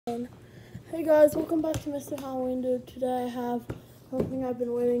Hey guys, welcome back to Mr.Halloween, dude. Today I have something I've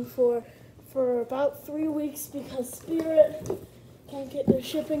been waiting for about 3 weeks because Spirit can't get their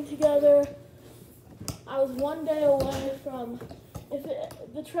shipping together. I was 1 day away from,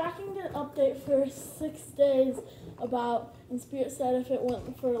 the tracking didn't update for 6 days and Spirit said if it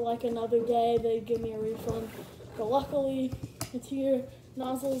went for like another day, they'd give me a refund. But luckily, it's here.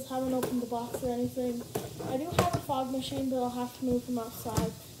 Nozzles, haven't opened the box or anything. I do have a fog machine, but I'll have to move them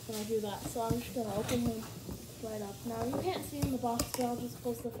outside when I do that. So I'm just going to open them right up. Now, you can't see in the box, so I'll just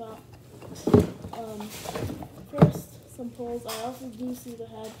pull stuff out. First, some pulls. I also do see the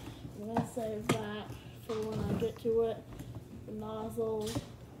head. I'm going to save that for when I get to it. The nozzle.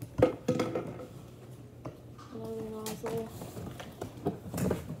 Another nozzle.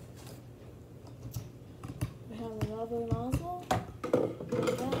 We have another nozzle.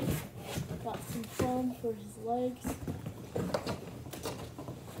 Got some foam for his legs.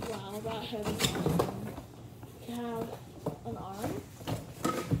 Wow, that head is awesome. We have an arm.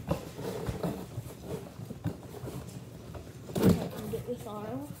 I can get this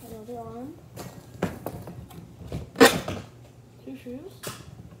arm, another arm. 2 shoes,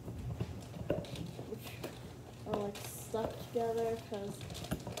 which are like stuck together because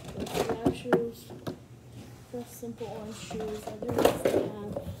they're brown shoes. Just simple orange shoes. I do wish they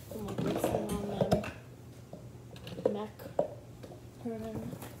had some like lipstick on them. Neck turning.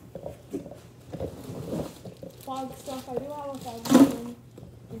 Fog stuff. I do have a fog machine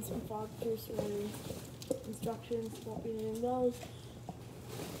and some fog juice ready. Instructions, won't be needing those.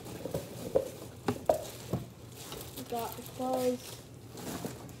 We got the clothes.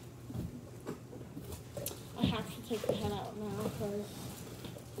 I have to take the head out now because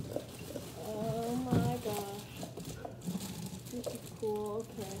oh my gosh. This is cool.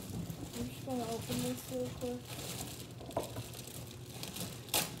 Okay. I'm just going to open this real quick.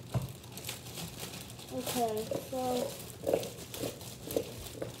 Okay, so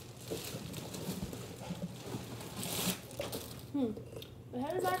the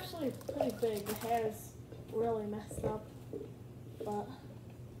head is actually pretty big. The hair is really messed up. But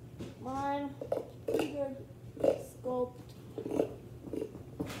mine, pretty good sculpt.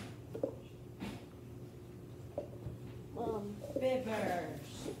 Bibbers.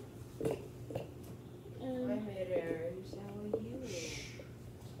 My bibbers, how are you?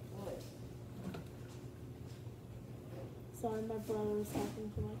 What? Sorry, my brother was talking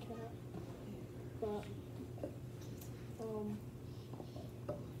to my cat. But,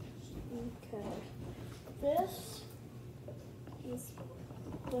 okay. This is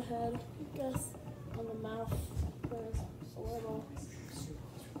the head, I guess, on the mouth. There's a little,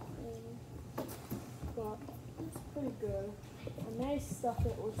 but it's pretty good. I may stuff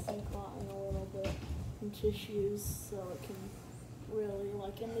it with some cotton a little bit and tissues so it can really,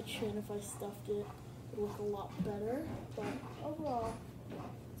 like in the chin, if I stuffed it, it would look a lot better. But overall,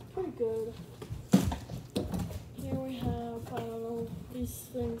 it's pretty good. Here we have, I don't know, these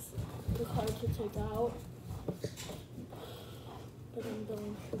things look hard to take out. But I'm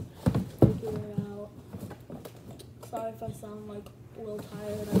going to figure it out. Sorry if I sound like a little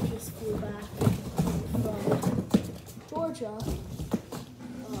tired, I just flew back from Georgia.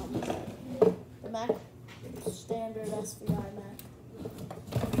 The Mac, standard SVI Mac.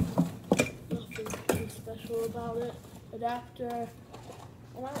 Nothing too special about it. Adapter.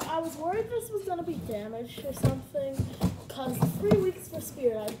 And I was worried this was going to be damaged or something because 3 weeks for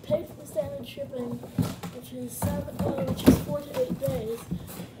Spirit. I paid for the standard shipping, which is 4 to 8 days,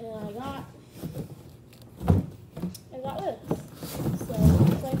 and I got this. So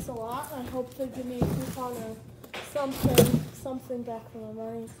thanks a lot. I hope they give me a coupon or something back for my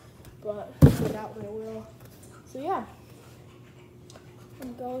money, but I doubt they will. So yeah,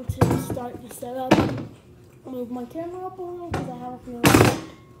 I'm going to start the setup. Move my camera up a little because I have a feeling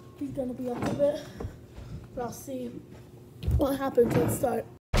he's gonna be up a bit, but I'll see what happens. Let's start.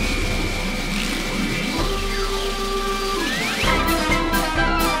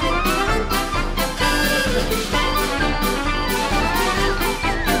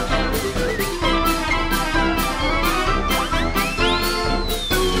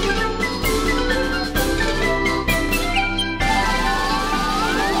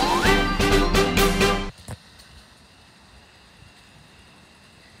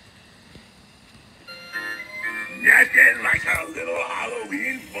 Nothing like a little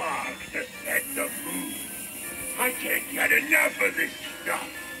Halloween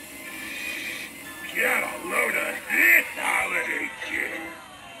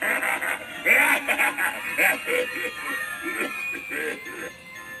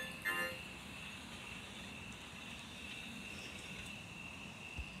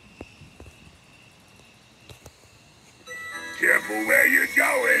careful where you're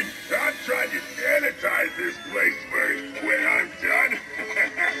going. I'm trying to sanitize this place first. When I'm done,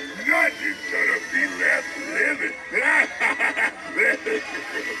 nothing's gonna be left living.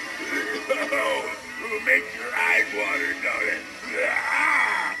 Oh, makes your eyes water, don't it?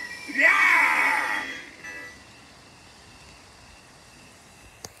 Ah! Yeah!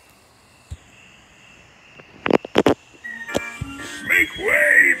 Make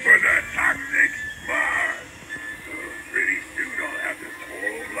way for the toxic Mars. Pretty soon I'll have this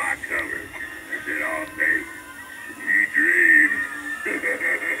whole block covered. And then I'll say, sweet dreams.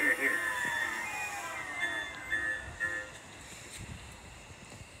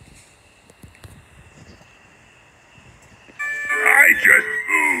 I just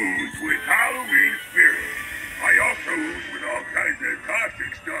ooze with Halloween spirit. I also ooze with all kinds of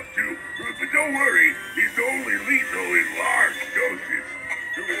toxic stuff too. But don't worry, he's only lethal in large doses.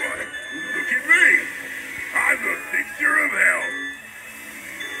 Why, look at me. I'm the picture of health.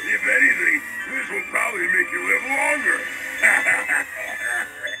 If anything, this will probably make you live longer.